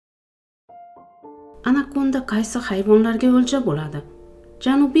Anakonda qaysi hayvonlarga o'lja bo'ladi?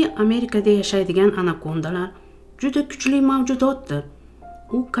 Janubiy Amerikada yashaydigan anakondalar juda kuchli mavjudotdir.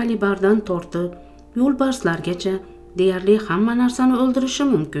 U kalibardan tortib yo'lbarslargacha deyarli hamma narsani o'ldirishi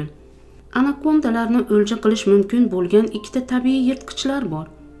mumkin. Anakondalarni o'lja qilish mumkin bo'lgan ikkita tabiiy yirtqichlar bor: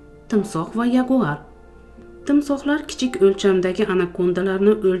 timsoh va yaguar. Timsohlar kichik o'lchamdagi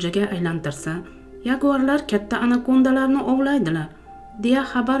anakondalarni o'ljaga aylantirsa, yaguarlar katta anakondalarni ovlaydilar, deya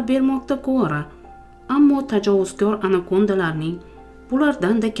xabar bermoqda Quora. Ammo tajovuzkor anakondalarning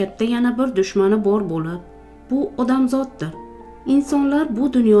bulardan-da katta yana bir dushmani bor bo'lib, bu odamzoddir. Insonlar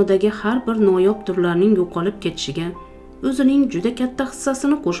bu dunyodagi har bir noyob turlarning yo'qolib ketishiga o'zining juda katta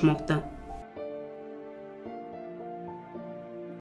hissasini qo'shmoqda.